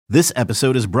This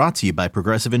episode is brought to you by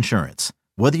Progressive Insurance.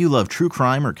 Whether you love true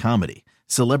crime or comedy,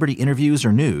 celebrity interviews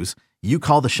or news, you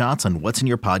call the shots on what's in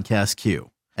your podcast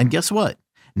queue. And guess what?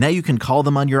 Now you can call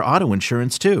them on your auto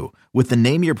insurance too with the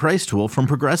Name Your Price tool from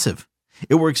Progressive.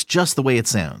 It works just the way it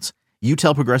sounds. You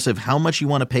tell Progressive how much you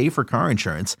want to pay for car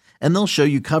insurance, and they'll show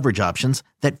you coverage options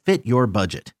that fit your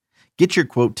budget. Get your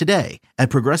quote today at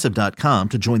Progressive.com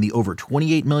to join the over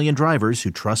 28 million drivers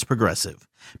who trust Progressive.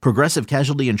 Progressive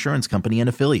Casualty Insurance Company and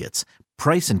Affiliates.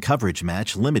 Price and coverage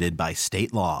match limited by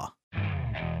state law.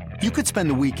 You could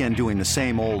spend the weekend doing the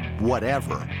same old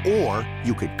whatever, or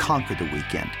you could conquer the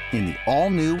weekend in the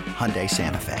all-new Hyundai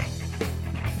Santa Fe.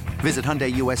 Visit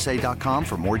HyundaiUSA.com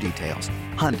for more details.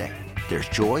 Hyundai, there's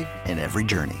joy in every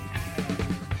journey.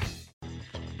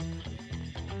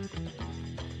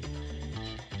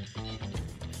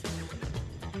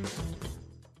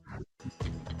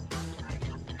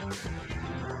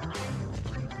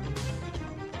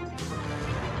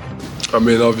 I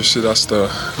mean, obviously they're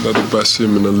the best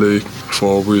team in the league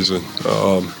for a reason.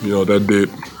 They're deep.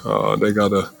 They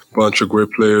got a bunch of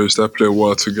great players that play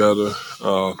well together.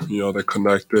 They're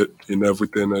connected in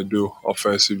everything they do,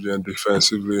 offensively and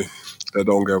defensively. They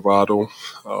don't get rattled.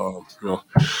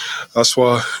 That's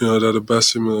why they're the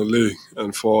best team in the league.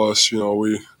 And for us,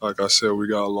 like I said, we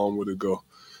got a long way to go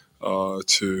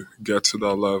to get to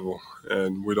that level,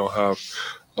 and we don't have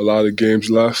a lot of games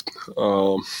left,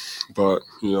 but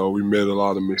we made a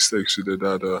lot of mistakes. We did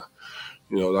that.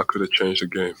 That could have changed the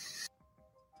game.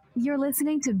 You're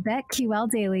listening to BetQL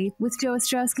Daily with Joe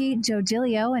Ostrowski, Joe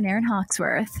Giglio, and Aaron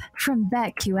Hawksworth from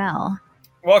BetQL.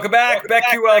 Welcome back,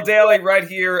 BetQL Daily, right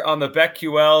here on the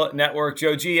BetQL Network.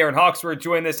 Joe G, Aaron Hawksworth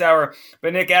joined this hour,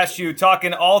 but Nick Ashew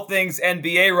talking all things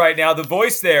NBA right now. The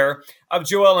voice there of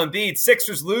Joel Embiid.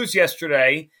 Sixers lose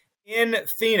yesterday in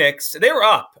Phoenix. They were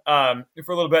up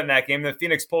for a little bit in that game. Then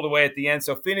Phoenix pulled away at the end.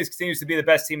 So Phoenix continues to be the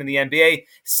best team in the NBA.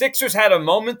 Sixers had a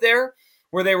moment there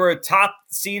where they were a top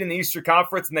seed in the Eastern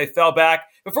Conference and they fell back.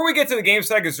 Before we get to the game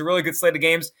side, because it's a really good slate of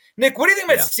games, Nick, what do you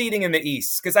think about seeding in the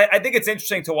East? Because I think it's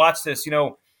interesting to watch this.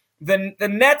 The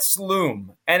Nets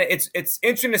loom, and it's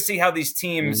interesting to see how these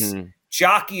teams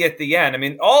jockey at the end. I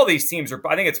mean, all these teams are,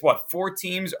 I think it's 4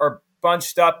 teams are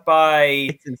bunched up by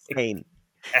it's insane.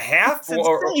 A half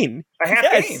or a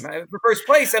half game for first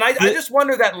place. And I just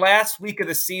wonder that last week of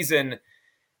the season,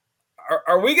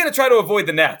 are we going to try to avoid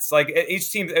the Nets? Like each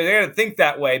team, they're going to think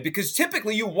that way because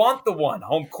typically you want the 1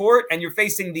 home court and you're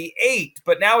facing the 8.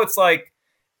 But now it's like,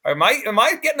 am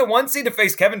I getting the 1 seed to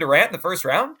face Kevin Durant in the first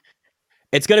round?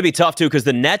 It's going to be tough, too, because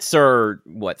the Nets are,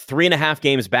 3.5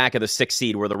 games back of the 6th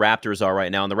seed where the Raptors are right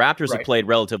now. And the Raptors have played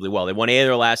relatively well. They won 8 of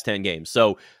their last 10 games.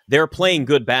 So they're playing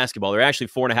good basketball. They're actually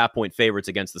 4.5-point favorites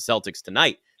against the Celtics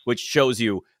tonight, which shows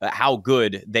you how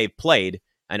good they've played.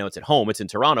 I know it's at home. It's in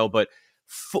Toronto. But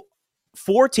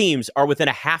 4 teams are within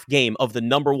a half game of the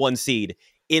number 1 seed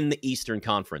in the Eastern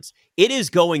Conference. It is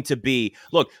going to be,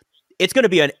 it's going to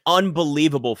be an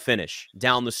unbelievable finish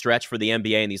down the stretch for the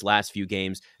NBA in these last few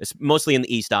games, mostly in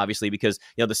the East, obviously, because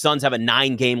the Suns have a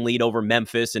 9-game lead over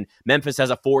Memphis, and Memphis has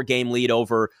a 4-game lead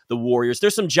over the Warriors.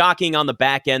 There's some jockeying on the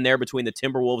back end there between the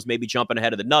Timberwolves maybe jumping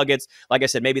ahead of the Nuggets. Like I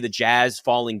said, maybe the Jazz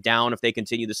falling down if they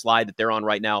continue the slide that they're on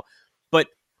right now. But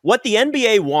what the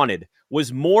NBA wanted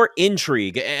was more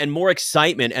intrigue and more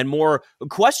excitement and more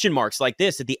question marks like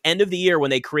this at the end of the year when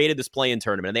they created this play-in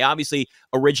tournament. And they obviously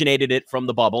originated it from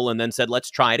the bubble and then said,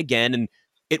 let's try it again. And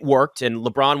it worked. And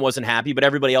LeBron wasn't happy, but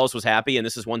everybody else was happy. And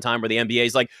this is one time where the NBA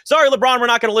is like, sorry, LeBron, we're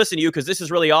not going to listen to you because this is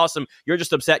really awesome. You're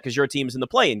just upset because your team's in the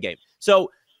play-in game.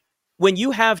 So when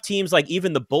you have teams like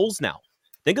even the Bulls now,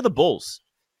 think of the Bulls.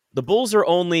 The Bulls are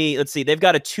only, they've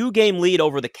got a 2-game lead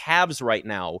over the Cavs right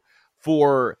now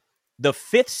for the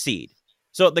 5th seed.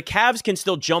 So the Cavs can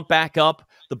still jump back up.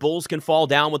 The Bulls can fall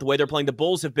down with the way they're playing. The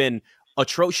Bulls have been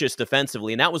atrocious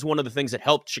defensively, and that was one of the things that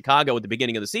helped Chicago at the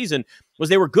beginning of the season was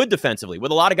they were good defensively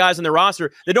with a lot of guys on their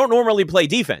roster that don't normally play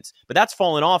defense. But that's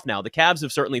fallen off now. The Cavs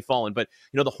have certainly fallen, but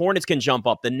the Hornets can jump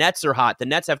up. The Nets are hot. The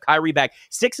Nets have Kyrie back.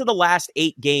 6 of the last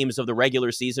 8 games of the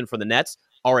regular season for the Nets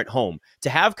are at home. To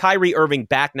have Kyrie Irving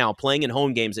back now playing in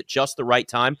home games at just the right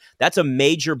time, that's a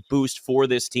major boost for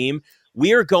this team.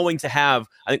 We are going to have,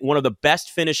 I think, one of the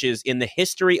best finishes in the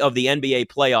history of the NBA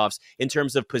playoffs in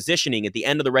terms of positioning at the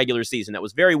end of the regular season. That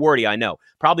was very wordy, I know.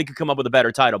 Probably could come up with a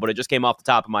better title, but it just came off the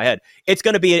top of my head. It's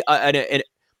going to be,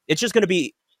 it's just going to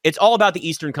be, it's all about the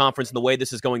Eastern Conference and the way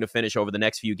this is going to finish over the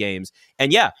next few games.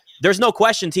 And yeah, there's no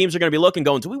question teams are going to be looking,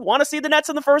 going, do we want to see the Nets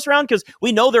in the first round? Because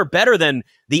we know they're better than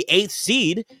the 8th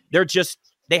seed.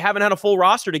 They haven't had a full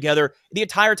roster together the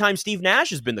entire time Steve Nash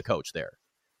has been the coach there.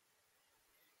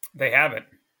 They haven't.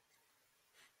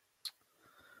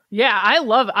 Yeah,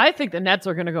 I think the Nets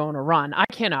are going to go on a run. I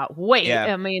cannot wait.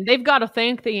 Yeah. I mean, they've got to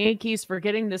thank the Yankees for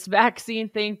getting this vaccine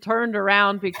thing turned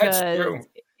around, because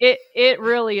it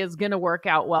really is going to work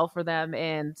out well for them.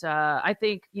 And I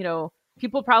think,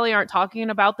 people probably aren't talking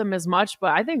about them as much,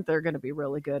 but I think they're going to be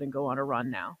really good and go on a run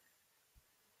now.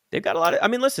 They've got a lot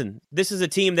of, listen, this is a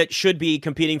team that should be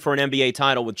competing for an NBA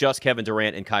title with just Kevin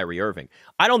Durant and Kyrie Irving.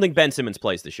 I don't think Ben Simmons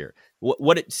plays this year.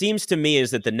 What it seems to me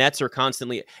is that the Nets are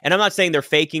constantly, and I'm not saying they're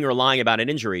faking or lying about an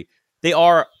injury, they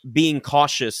are being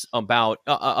cautious about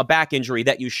a back injury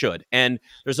that you should. And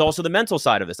there's also the mental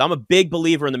side of this. I'm a big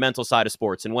believer in the mental side of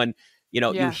sports. And when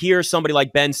you hear somebody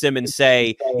like Ben Simmons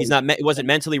say he wasn't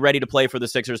mentally ready to play for the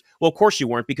Sixers. Well, of course you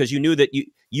weren't, because you knew that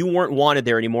you weren't wanted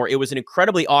there anymore. It was an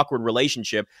incredibly awkward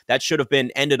relationship that should have been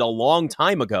ended a long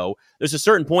time ago. There's a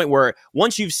certain point where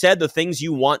once you've said the things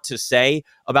you want to say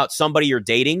about somebody you're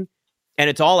dating, and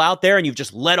it's all out there, and you've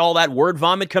just let all that word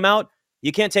vomit come out,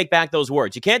 you can't take back those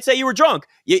words. You can't say you were drunk.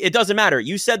 It doesn't matter.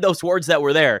 You said those words that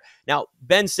were there. Now,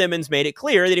 Ben Simmons made it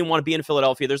clear they didn't want to be in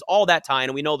Philadelphia. There's all that tie,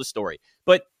 and we know the story.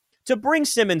 But to bring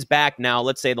Simmons back now,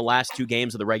 let's say the last 2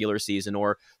 games of the regular season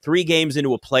or 3 games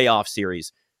into a playoff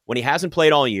series, when he hasn't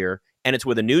played all year, and it's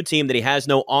with a new team that he has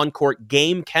no on-court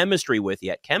game chemistry with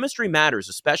yet. Chemistry matters,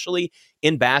 especially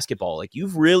in basketball. Like,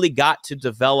 you've really got to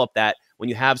develop that when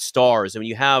you have stars and when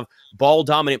you have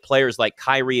ball-dominant players like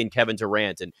Kyrie and Kevin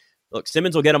Durant. And look,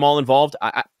 Simmons will get them all involved.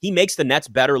 He makes the Nets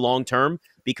better long-term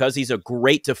because he's a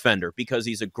great defender, because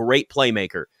he's a great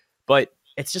playmaker. But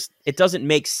it doesn't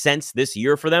make sense this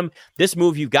year for them. This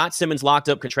move, you've got Simmons locked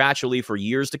up contractually for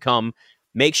years to come.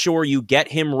 Make sure you get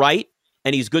him right,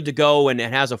 and he's good to go and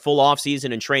has a full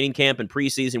offseason and training camp and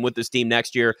preseason with this team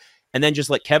next year. And then just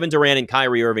let Kevin Durant and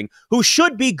Kyrie Irving, who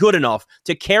should be good enough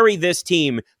to carry this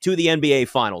team to the NBA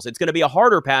Finals. It's going to be a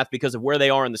harder path because of where they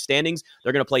are in the standings.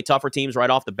 They're going to play tougher teams right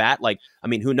off the bat.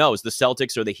 Who knows? The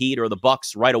Celtics or the Heat or the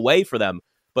Bucks right away for them.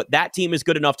 But that team is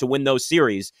good enough to win those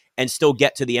series and still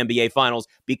get to the NBA Finals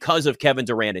because of Kevin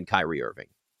Durant and Kyrie Irving.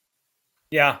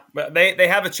 Yeah, but they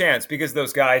have a chance because of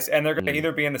those guys, and they're going to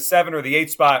either be in the 7 or the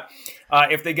 8 spot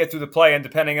if they get through the play, and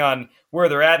depending on where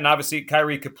they're at. And obviously,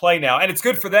 Kyrie could play now. And it's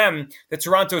good for them that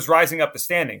Toronto's rising up the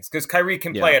standings because Kyrie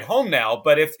can play at home now.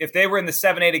 But if they were in the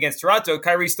 7-8 against Toronto,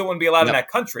 Kyrie still wouldn't be allowed in that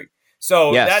country.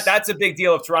 So that's a big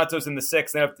deal if Toronto's in the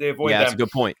 6. They have to avoid them. That's a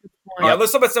good point. All right,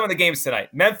 let's talk about some of the games tonight.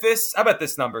 Memphis, how about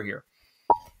this number here?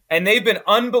 And they've been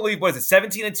unbelievable. What is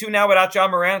it, 17-2 now without Ja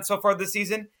Morant so far this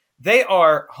season? They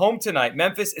are home tonight.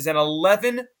 Memphis is an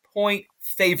 11-point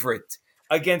favorite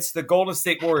against the Golden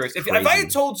State Warriors. If I had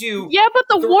told you... Yeah, but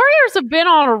the Warriors have been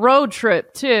on a road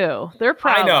trip, too. They're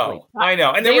probably... I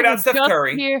know. And they were without Steph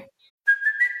Curry.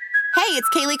 Hey, it's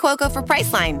Kaylee Cuoco for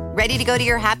Priceline. Ready to go to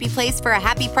your happy place for a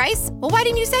happy price? Well, why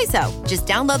didn't you say so? Just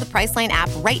download the Priceline app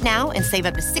right now and save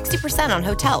up to 60% on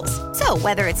hotels. So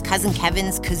whether it's Cousin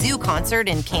Kevin's Kazoo Concert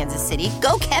in Kansas City,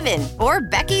 go Kevin, or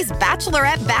Becky's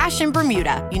Bachelorette Bash in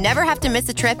Bermuda, you never have to miss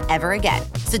a trip ever again.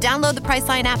 So download the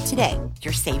Priceline app today.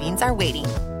 Your savings are waiting.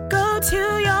 Go to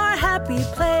your happy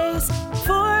place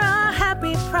for a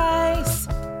happy price.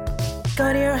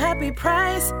 Go to your happy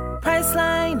price,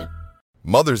 Priceline.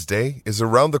 Mother's Day is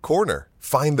around the corner.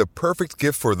 Find the perfect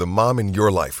gift for the mom in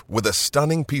your life with a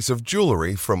stunning piece of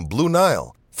jewelry from Blue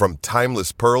Nile. From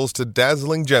timeless pearls to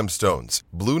dazzling gemstones,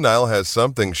 Blue Nile has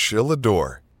something she'll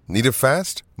adore. Need it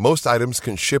fast? Most items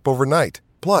can ship overnight.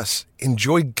 Plus,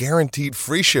 enjoy guaranteed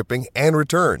free shipping and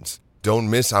returns. Don't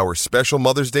miss our special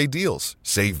Mother's Day deals.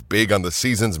 Save big on the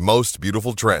season's most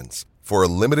beautiful trends. For a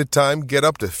limited time, get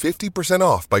up to 50%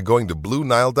 off by going to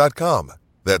BlueNile.com.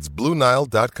 That's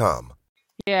BlueNile.com.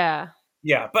 Yeah.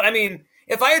 Yeah, but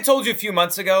if I had told you a few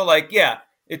months ago,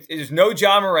 there's no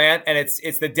Ja Morant, and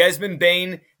it's the Desmond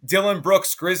Bane, Dylan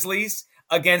Brooks Grizzlies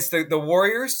against the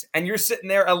Warriors, and you're sitting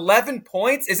there 11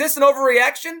 points. Is this an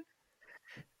overreaction?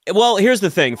 Well, here's the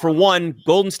thing. For one,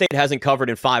 Golden State hasn't covered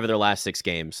in 5 of their last 6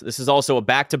 games. This is also a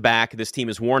back-to-back. This team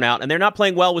is worn out, and they're not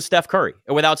playing well with Steph Curry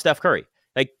or without Steph Curry.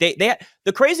 Like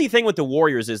the crazy thing with the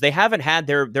Warriors is they haven't had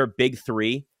their big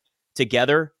 3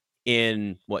 together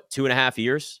in 2.5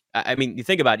 years. You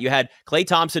think about it. You had Klay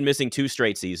Thompson missing 2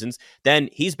 straight seasons. Then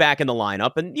he's back in the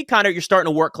lineup, and you're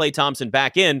starting to work Klay Thompson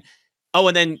back in. Oh,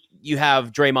 and then you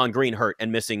have Draymond Green hurt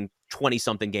and missing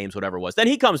 20-something games, whatever it was. Then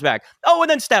he comes back. Oh, and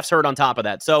then Steph's hurt on top of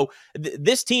that. So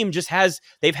this team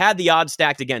they've had the odds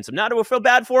stacked against them. Now, do we feel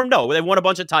bad for them? No. They've won a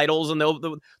bunch of titles, and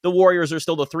the Warriors are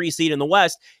still the 3 seed in the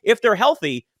West. If they're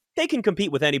healthy, they can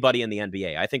compete with anybody in the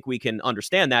NBA. I think we can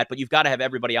understand that, but you've got to have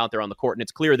everybody out there on the court. And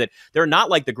it's clear that they're not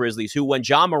like the Grizzlies, who, when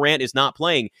Ja Morant is not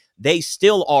playing, they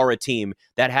still are a team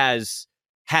that has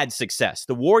had success.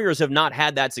 The Warriors have not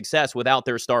had that success without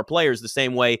their star players the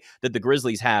same way that the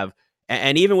Grizzlies have.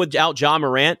 And even without Ja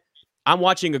Morant, I'm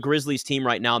watching a Grizzlies team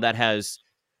right now that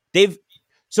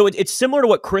so it's similar to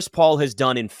what Chris Paul has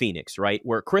done in Phoenix, right?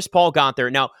 Where Chris Paul got there.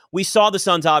 Now, we saw the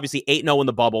Suns obviously 8-0 in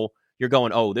the bubble. You're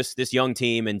going, oh, this young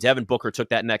team, and Devin Booker took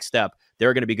that next step.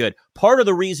 They're going to be good. Part of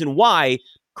the reason why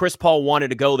Chris Paul wanted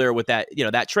to go there with that,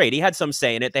 that trade, he had some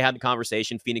say in it. They had the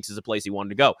conversation. Phoenix is a place he wanted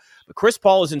to go. But Chris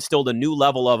Paul has instilled a new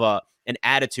level of an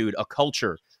attitude, a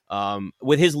culture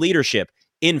with his leadership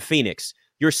in Phoenix.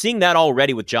 You're seeing that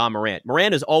already with Ja Morant.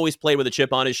 Morant has always played with a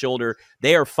chip on his shoulder.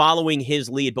 They are following his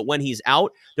lead. But when he's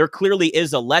out, there clearly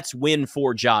is a let's win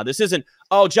for Ja. This isn't,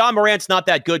 oh, Ja Morant's not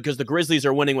that good because the Grizzlies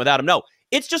are winning without him. No,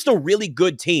 it's just a really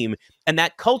good team. And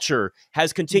that culture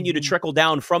has continued to trickle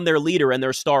down from their leader and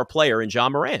their star player in Ja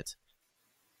Morant.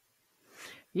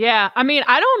 Yeah, I mean,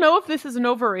 I don't know if this is an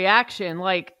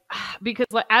overreaction, because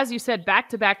as you said,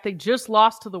 back-to-back, they just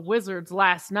lost to the Wizards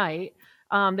last night.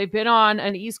 They've been on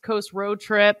an East Coast road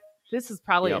trip. This is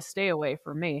probably a stay away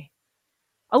for me.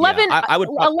 11, yeah,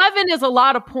 11 is a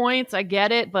lot of points. I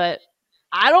get it, but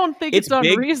I don't think it's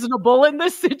unreasonable in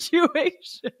this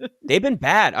situation. They've been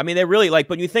bad. I mean, they really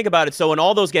when you think about it. So in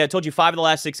all those games, I told you 5 of the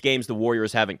last 6 games, the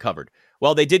Warriors haven't covered.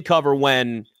 Well, they did cover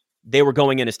when they were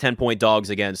going in as 10-point dogs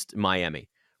against Miami,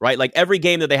 right? Like every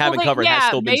game that they haven't covered has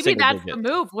still been single digit. Maybe that's the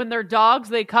move. When they're dogs,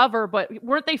 they cover, but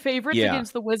weren't they favorites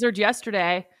against the Wizards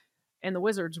yesterday? And the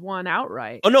Wizards won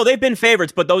outright. Oh, no, they've been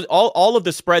favorites, but those all of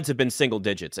the spreads have been single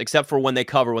digits, except for when they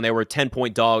were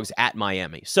 10-point dogs at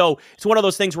Miami. So it's one of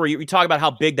those things where you talk about how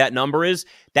big that number is.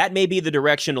 That may be the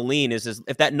direction to lean is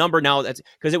if that number now, that's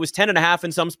because it was 10.5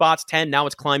 in some spots, 10, now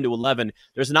it's climbed to 11.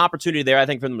 There's an opportunity there, I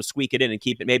think, for them to squeak it in and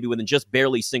keep it maybe within just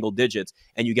barely single digits,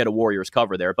 and you get a Warriors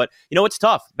cover there. But, it's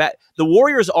tough. The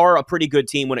Warriors are a pretty good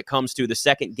team when it comes to the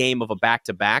second game of a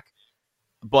back-to-back,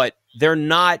 but they're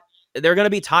not. They're going to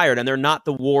be tired, and they're not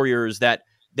the Warriors that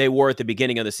they were at the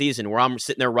beginning of the season, where I'm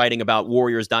sitting there writing about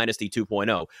Warriors Dynasty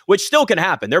 2.0, which still can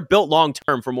happen. They're built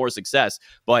long-term for more success,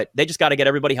 but they just got to get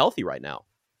everybody healthy right now.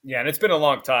 Yeah, and it's been a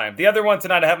long time. The other one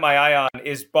tonight I have my eye on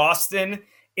is Boston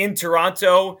in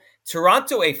Toronto.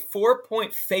 Toronto, a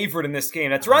 4-point favorite in this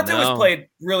game. Now, Toronto has played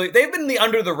they've been the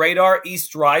under-the-radar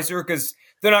East riser because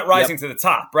they're not rising to the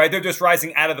top, right? They're just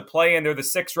rising out of the play, and they're the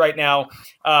 6th right now.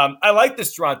 I like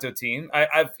this Toronto team.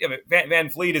 Van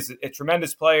Vliet is a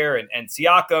tremendous player, and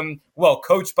Siakam, well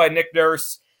coached by Nick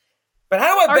Nurse. But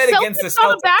how do I bet against the Celtics?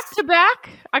 On a back-to-back?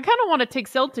 I kind of want to take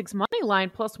Celtics money line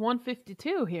plus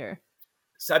 152 here.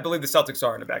 So I believe the Celtics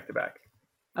are in a back-to-back.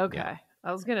 Okay. Yeah.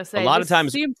 I was going to say, a lot of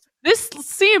times this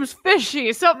seems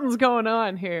fishy. Something's going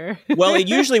on here. Well,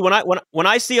 usually when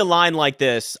I see a line like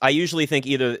this, I usually think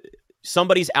either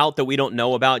somebody's out that we don't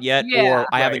know about yet, or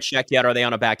I haven't checked yet. Are they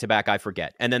on a back-to-back? I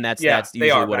forget. And then that's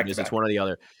usually what it is. It's one or the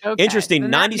other. Okay. Interesting.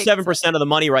 97% of the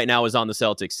money right now is on the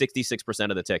Celtics,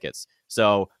 66% of the tickets.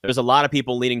 So there's a lot of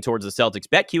people leaning towards the Celtics.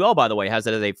 BetQL, by the way, has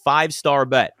it as a 5-star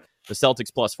bet, the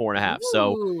Celtics plus 4.5.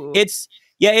 So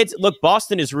look,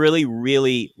 Boston is really,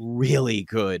 really, really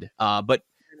good. But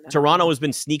Toronto has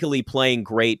been sneakily playing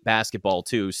great basketball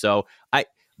too. So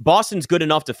Boston's good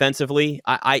enough defensively.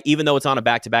 I even though it's on a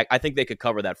back-to-back, I think they could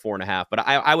cover that 4.5. But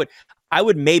I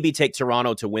would maybe take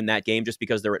Toronto to win that game just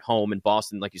because they're at home, and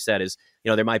Boston, like you said, is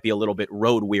there might be a little bit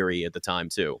road weary at the time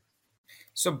too.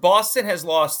 So Boston has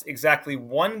lost exactly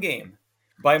 1 game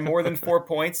by more than 4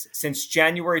 points since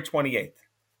January 28th.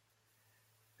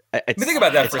 Think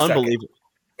about that for a second. Unbelievable.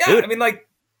 Yeah, dude. I mean,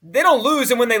 they don't lose,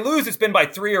 and when they lose, it's been by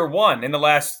 3 or 1 in the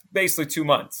last basically 2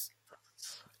 months.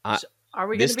 Are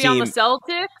we going to be on the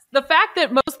Celtics? The fact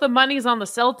that most of the money's on the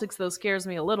Celtics, though, scares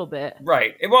me a little bit.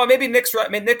 Right. Well, maybe Nick's right. I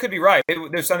mean, Nick could be right.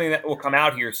 There's something that will come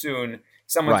out here soon.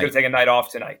 Someone's going to take a night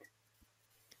off tonight.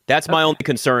 That's my only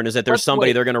concern is that there's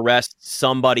somebody they're going to rest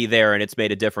somebody there, and it's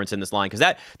made a difference in this line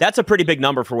because that's a pretty big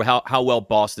number for how well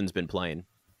Boston's been playing.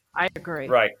 I agree.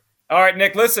 Right. All right,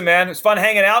 Nick, listen, man. It was fun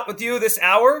hanging out with you this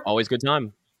hour. Always good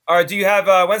time. All right, do you have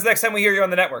when's the next time we hear you on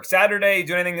the network? Saturday?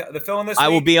 Do anything the fill in this week? I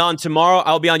will be on tomorrow.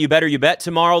 I'll be on You Better You Bet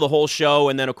tomorrow, the whole show,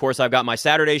 and then of course I've got my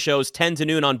Saturday shows 10 to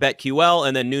noon on BetQL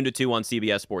and then noon to 2 on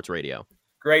CBS Sports Radio.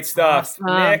 Great stuff. Awesome.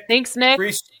 Nick. Thanks, Nick.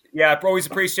 Always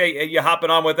appreciate you hopping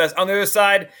on with us. On the other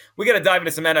side, we got to dive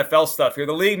into some NFL stuff here.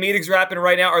 The league meetings are happening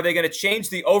right now. Are they going to change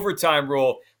the overtime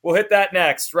rule? We'll hit that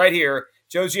next right here.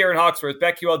 Joe G. Aaron Hawksworth,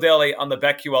 BetQL Daily on the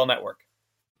BetQL Network.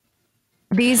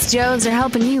 These Joes are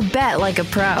helping you bet like a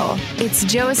pro. It's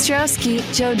Joe Ostrowski,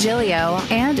 Joe Giglio,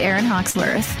 and Aaron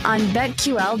Hawksworth on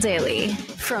BetQL Daily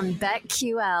from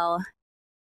BetQL.